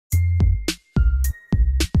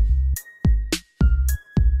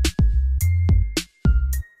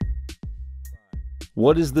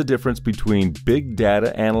What is the difference between big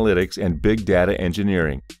data analytics and big data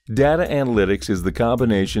engineering? Data analytics is the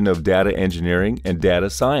combination of data engineering and data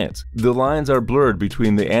science. The lines are blurred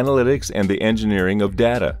between the analytics and the engineering of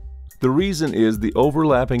data. The reason is the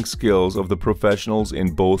overlapping skills of the professionals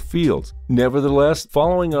in both fields. Nevertheless,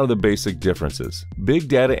 following are the basic differences. Big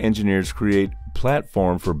data engineers create a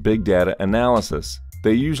platform for big data analysis.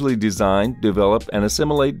 They usually design, develop, and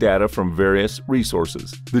assimilate data from various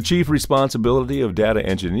resources. The chief responsibility of data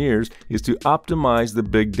engineers is to optimize the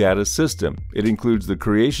big data system. It includes the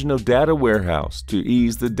creation of data warehouse to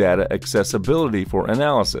ease the data accessibility for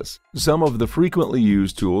analysis. Some of the frequently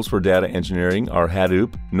used tools for data engineering are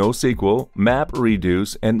Hadoop, NoSQL,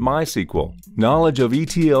 MapReduce, and MySQL. Knowledge of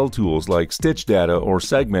ETL tools like Stitch Data or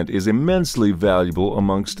Segment is immensely valuable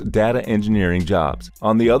amongst data engineering jobs.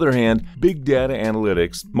 On the other hand, big data analytics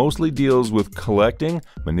mostly deals with collecting,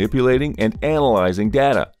 manipulating, and analyzing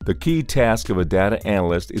data. The key task of a data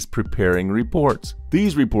analyst is preparing reports.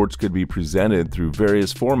 These reports could be presented through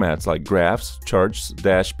various formats like graphs, charts,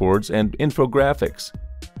 dashboards, and infographics.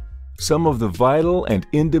 Some of the vital and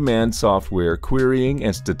in-demand software querying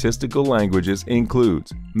and statistical languages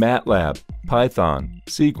includes MATLAB, Python,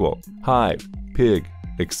 SQL, Hive, Pig,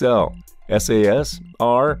 Excel, SAS,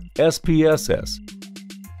 R, SPSS.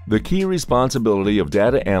 The key responsibility of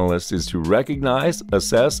data analysts is to recognize,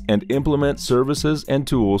 assess, and implement services and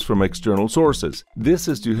tools from external sources. This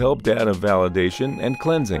is to help data validation and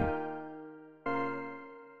cleansing.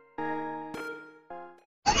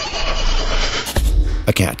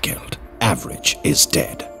 Acadgild. Average is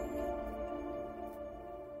dead.